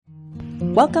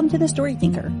Welcome to The Story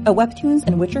Thinker, a Webtoons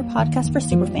and Witcher podcast for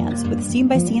superfans with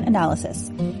scene-by-scene analysis.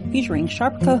 Featuring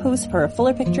sharp co-hosts for a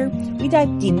fuller picture, we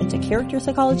dive deep into character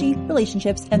psychology,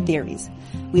 relationships, and theories.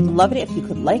 We'd love it if you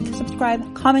could like,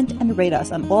 subscribe, comment, and rate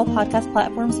us on all podcast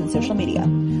platforms and social media.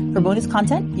 For bonus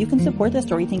content, you can support The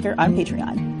Story Thinker on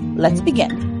Patreon. Let's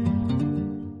begin.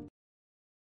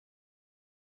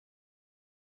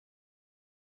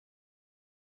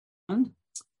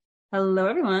 Hello,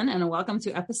 everyone, and welcome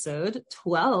to episode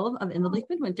 12 of In the Bleak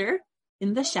Midwinter,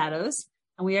 In the Shadows.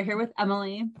 And we are here with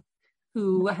Emily,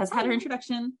 who has had her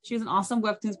introduction. She's an awesome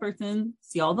Webtoons person.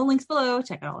 See all the links below.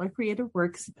 Check out all her creative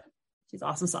works. She's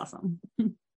awesome.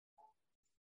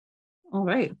 All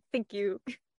right. Thank you.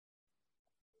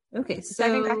 Okay, so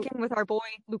diving back in with our boy,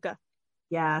 Luca.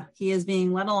 Yeah, he is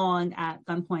being led along at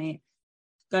gunpoint,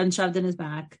 gun shoved in his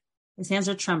back. His hands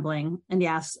are trembling, and he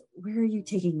asks, "Where are you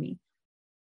taking me?"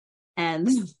 And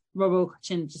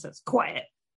Robo-Chin just says, "Quiet,"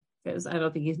 because I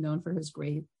don't think he's known for his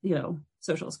great,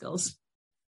 social skills.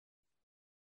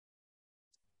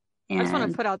 And, I just want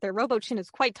to put out there, Robo-Chin is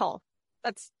quite tall.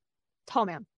 That's tall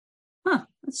man. Huh,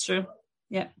 that's true.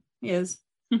 Yeah, he is.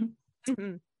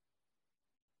 Mm-hmm.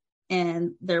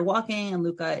 And they're walking, and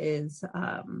Luca is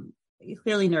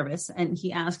clearly nervous, and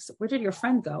he asks, "Where did your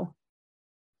friend go?"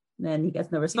 And then he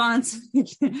gets no response,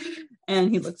 and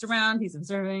he looks around, he's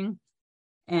observing.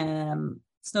 And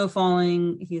snow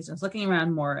falling, he's just looking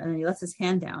around more, and then he lets his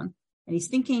hand down, and he's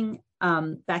thinking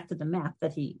back to the map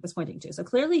that he was pointing to. So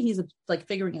clearly he's like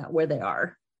figuring out where they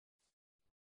are.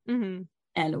 Mm-hmm.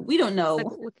 And we don't know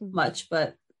much,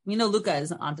 but we know Luca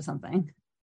is onto something.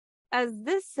 As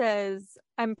this says,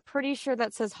 I'm pretty sure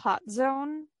that says hot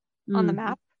zone on the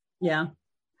map. Yeah.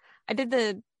 I did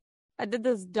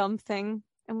this dumb thing.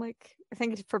 I'm like, I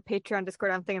think it's for Patreon,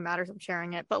 Discord. I don't think it matters. I'm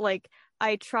sharing it. But like,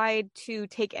 I tried to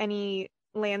take any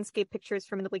landscape pictures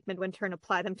from the Bleak Midwinter and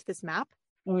apply them to this map.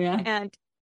 Oh, yeah. And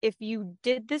if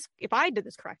I did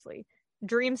this correctly,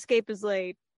 Dreamscape is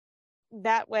like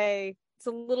that way. It's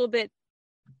a little bit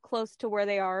close to where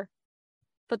they are,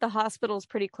 but the hospital's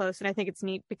pretty close. And I think it's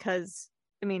neat because,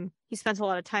 I mean, he spent a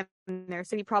lot of time in there,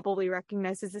 so he probably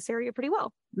recognizes this area pretty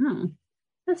well.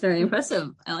 That's very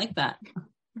impressive. I like that.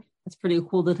 That's pretty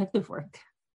cool detective work.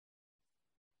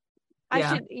 I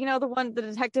should, the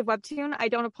detective webtoon, I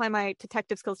don't apply my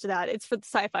detective skills to that. It's for the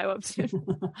sci-fi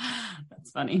webtoon.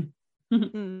 That's funny.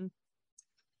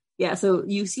 Yeah, so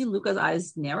you see Luca's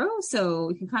eyes narrow,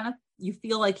 so you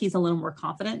feel like he's a little more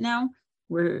confident now,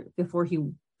 where before he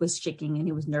was shaking and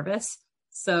he was nervous.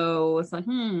 So it's like,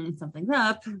 something's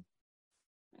up.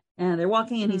 And they're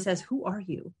walking, and he says, "Who are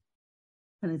you?"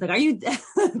 And he's like, "Are you deaf?"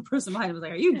 The person behind him was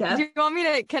like, "Are you deaf?" Do you want me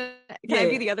to, can I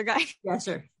be the other guy? Yeah,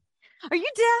 sure. "Are you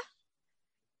deaf?"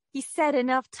 He said,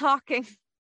 "Enough talking."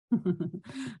 And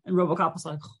RoboCop was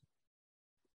like,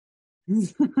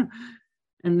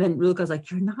 and then Luca's like,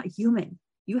 "You're not human.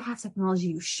 You have technology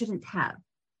you shouldn't have.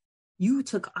 You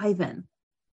took Ivan.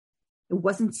 It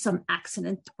wasn't some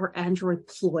accident or android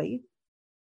ploy."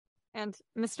 And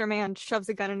Mr. Man shoves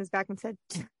a gun in his back and said,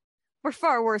 "We're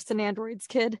far worse than androids,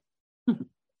 kid."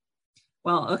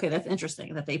 Well, okay, that's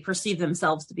interesting that they perceive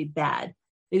themselves to be bad,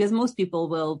 because most people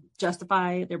will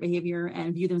justify their behavior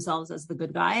and view themselves as the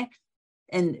good guy,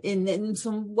 and in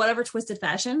some whatever twisted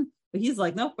fashion. But he's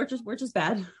like, "No, we're just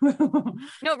bad."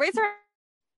 No, rates are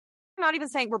not even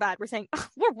saying we're bad. We're saying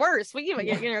we're worse. We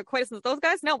equate us with those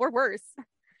guys. No, we're worse.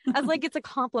 As like it's a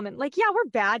compliment. Like, yeah, we're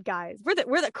bad guys. We're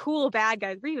the cool bad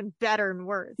guys. We're even better and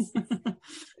worse.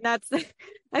 I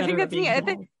think that's me. I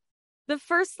think the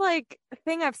first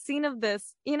thing I've seen of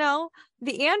this,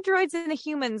 the androids and the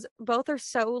humans both are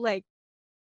so like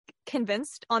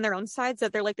convinced on their own sides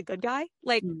that they're like the good guy.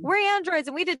 Like, we're androids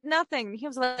and we did nothing. He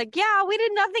was like, "Yeah, we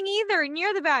did nothing either, and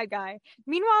you're the bad guy."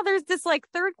 Meanwhile, there's this like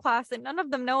third class that none of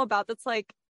them know about that's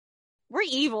like, "We're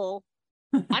evil.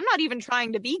 I'm not even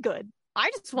trying to be good. I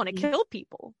just want to kill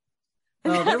people."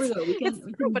 Well, there we go. We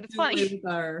can but it's funny. With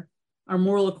our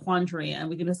moral quandary, and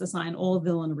we can just assign all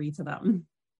villainry to them.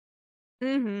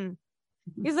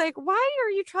 He's like, "Why are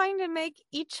you trying to make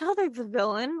each other the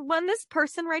villain when this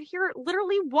person right here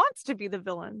literally wants to be the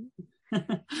villain?"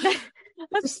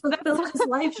 That's fulfill his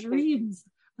life dreams.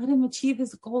 Let him achieve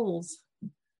his goals.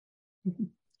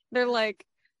 They're like,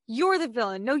 "You're the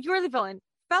villain. No, you're the villain.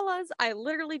 Fellas, I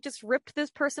literally just ripped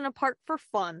this person apart for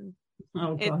fun."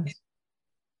 Oh, gosh.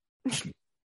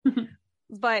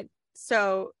 But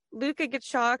so Luca gets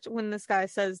shocked when this guy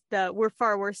says that we're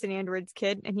far worse than androids,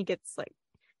 kid. And he gets like,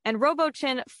 and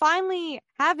Robo-Chin, finally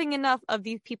having enough of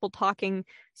these people talking,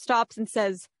 stops and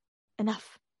says,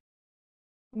 "Enough.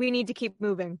 We need to keep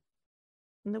moving."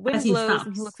 And the As wind he blows stops,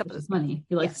 and he looks up which at is the sky. funny.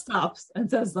 He like stops and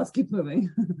says, "Let's keep moving."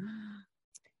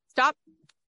 Stop.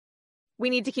 We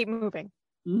need to keep moving.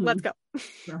 Let's go.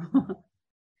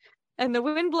 And the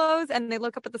wind blows and they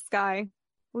look up at the sky.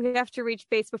 We have to reach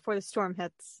base before the storm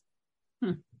hits.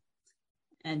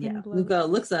 And yeah, Luca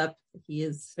looks up. He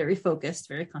is very focused,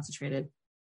 very concentrated.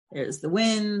 There's the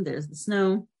wind, there's the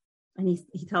snow. And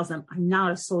he tells them, "I'm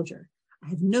not a soldier. I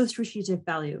have no strategic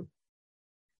value."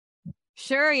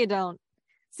 Sure you don't.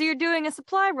 So you're doing a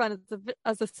supply run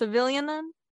as a civilian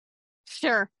then?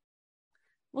 Sure.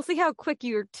 We'll see how quick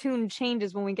your tune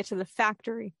changes when we get to the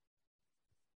factory.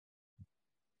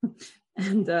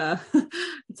 And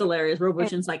it's hilarious.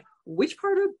 Robochin's like, "Which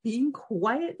part of being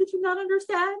quiet did you not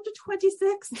understand?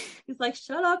 26." He's like,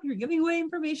 "Shut up, you're giving away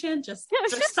information. Just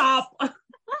stop." I was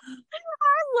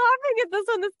laughing at this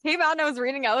when this came out and I was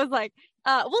reading. I was like,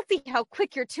 we'll see how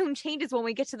quick your tune changes when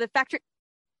we get to the factory.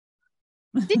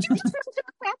 Did you just go to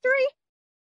the factory?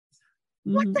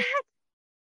 What the heck?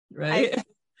 Right?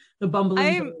 The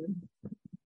bumbling.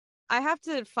 I have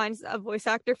to find a voice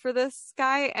actor for this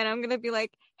guy, and I'm going to be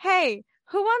like, "Hey,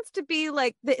 who wants to be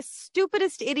like the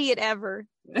stupidest idiot ever?"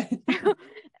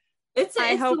 It's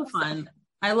so fun.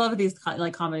 I love these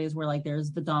like comedies where like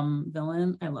there's the dumb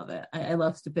villain. I love it. I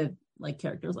love stupid like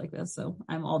characters like this, so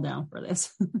I'm all down for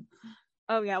this.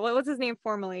 Oh yeah, what was his name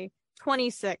formerly?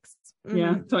 26.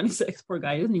 Yeah, 26. Poor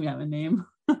guy, he doesn't even have a name.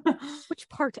 Which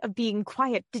part of being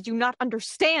quiet did you not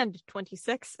understand,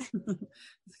 26?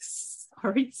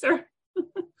 Sorry, sir.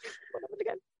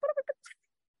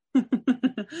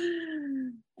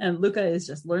 And Luca is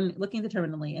just looking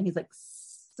determinedly, and he's like,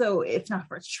 "So if not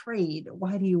for trade,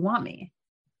 why do you want me?"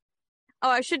 Oh,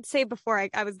 I should say before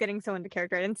I was getting so into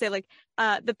character, I didn't say like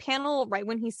the panel right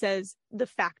when he says the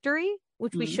factory,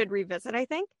 which we should revisit, I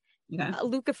think. Okay.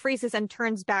 Luca freezes and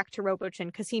turns back to Robochin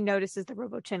because he notices the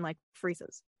Robochin like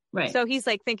freezes. Right. So he's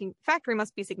like thinking factory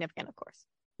must be significant, of course.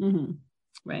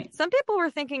 Right. Some people were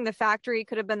thinking the factory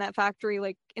could have been that factory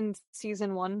like in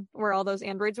season 1 where all those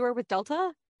androids were with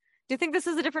Delta. Do you think this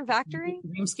is a different factory?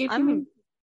 Dreamscape?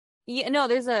 Yeah, no,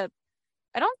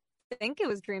 I don't think it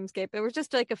was Dreamscape. It was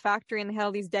just like a factory and they had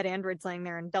all these dead androids laying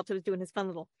there and Delta was doing his fun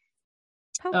little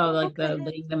like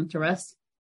laying them to rest?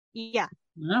 Yeah.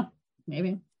 No,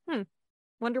 maybe.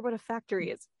 Wonder what a factory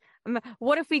is.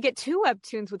 What if we get 2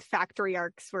 webtoons with factory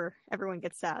arcs where everyone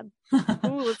gets sad?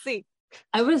 Ooh, let's see.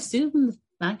 I would assume the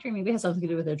factory maybe has something to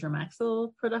do with their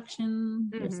Dramaxel production.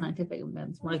 Their scientific,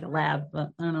 it's more like a lab, but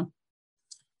I don't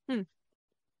know.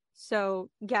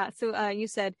 So yeah, so you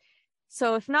said,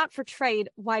 "So if not for trade,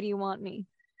 why do you want me?"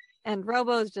 And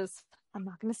Robo's just, "I'm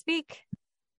not going to speak."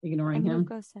 Ignoring him.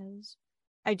 Luca says,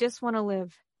 "I just want to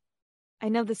live. I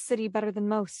know the city better than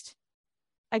most.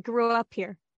 I grew up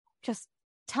here. Just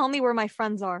tell me where my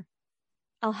friends are.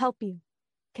 I'll help you.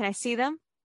 Can I see them?"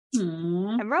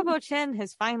 And Robochin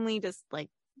has finally just like,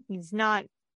 he's not.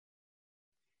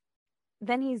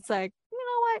 Then he's like, "You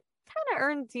know what? Kind of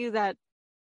earns you that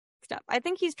stuff." I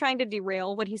think he's trying to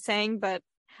derail what he's saying, but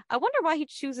I wonder why he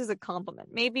chooses a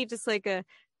compliment. Maybe just like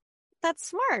that's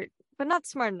smart, but not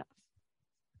smart enough.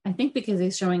 I think because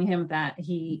he's showing him that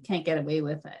he can't get away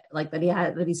with it, like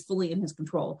that he's fully in his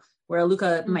control. Where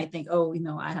Luca might think, "Oh,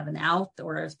 I have an out,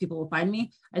 or as people will find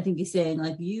me." I think he's saying,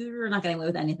 like, "You're not getting away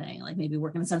with anything. Like, maybe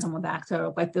we're going to send someone back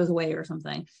to wipe those away or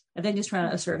something." I think he's trying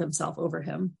to assert himself over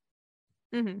him.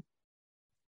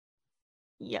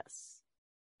 Yes.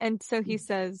 And so he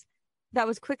says, "That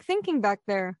was quick thinking back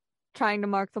there, trying to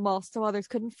mark the wall so others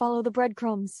couldn't follow the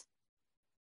breadcrumbs.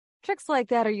 Tricks like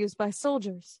that are used by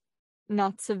soldiers,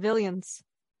 not civilians.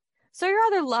 So you're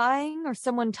either lying or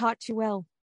someone taught you well."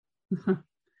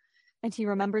 And he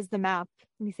remembers the map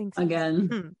and he thinks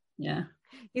again. Yeah.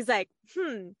 He's like,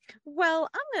 well,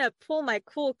 I'm going to pull my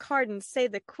cool card and say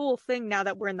the cool thing now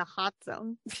that we're in the hot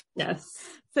zone. Yes.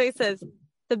 So he says,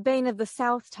 "The Bane of the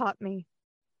South taught me."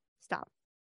 Stop.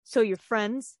 "So you're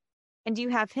friends and you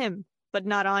have him, but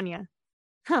not Anya."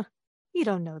 Huh. You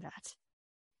don't know that.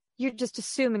 You're just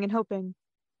assuming and hoping.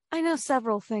 I know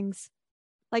several things.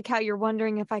 Like how you're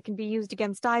wondering if I can be used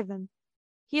against Ivan.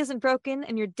 He isn't broken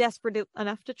and you're desperate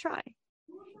enough to try.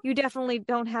 You definitely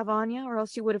don't have Anya or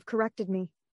else you would have corrected me.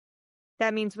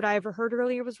 That means what I overheard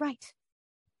earlier was right.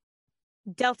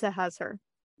 Delta has her.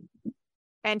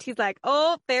 And he's like,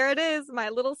 "Oh, there it is, my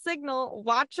little signal.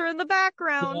 Watch her in the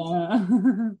background."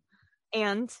 Yeah.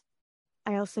 "And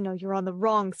I also know you're on the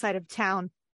wrong side of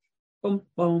town." Boom,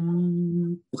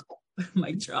 boom.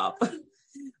 Mic drop.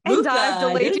 And Luca, I've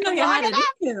delayed you long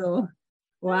enough.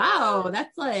 Wow,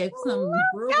 that's like some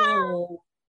verbal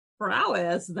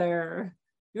prowess there.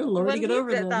 You're lording it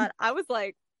over them. That, I was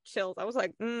like, chills. I was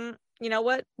like, You know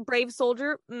what? Brave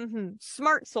soldier.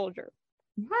 Smart soldier.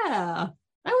 Yeah.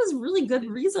 That was really good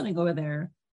reasoning over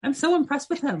there. I'm so impressed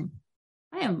with him.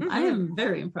 I am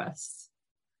very impressed.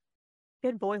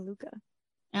 Good boy, Luca.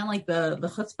 And like the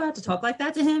chutzpah to talk like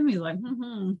that to him, he's like,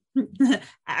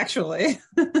 actually.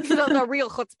 the real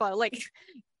chutzpah, like,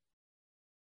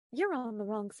 you're on the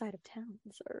wrong side of town,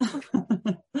 sir.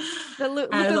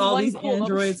 As all these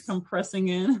androids come pressing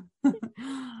in.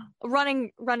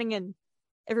 running in.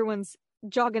 Everyone's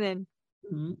jogging in.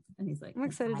 Mm-hmm. And he's like, I'm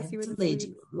excited to see what delayed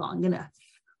you long enough.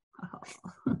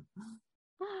 Oh.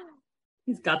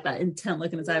 He's got that intent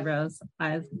look in his eyebrows.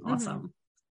 Awesome.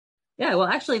 Yeah, well,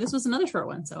 actually, this was another short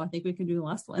one, so I think we can do the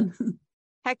last one.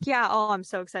 Heck yeah. Oh, I'm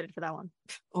so excited for that one.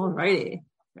 Alrighty.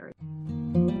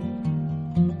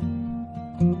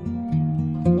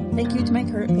 Thank you to my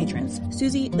current patrons: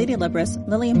 Susie, Lady Lebrus,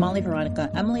 Lily, Molly,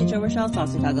 Veronica, Emily, Joe, Rochelle,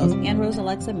 Saucy Goggles, Anne, Rose,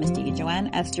 Alexa, Misty, Joanne,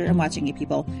 Esther, and Watching You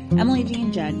People, Emily,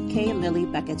 Jean, Jen, Kay, Lily,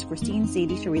 Beckett, Christine,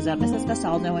 Sadie, Teresa, Mrs.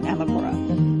 Castaldo, and Emma Bora.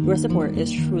 Your support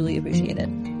is truly appreciated.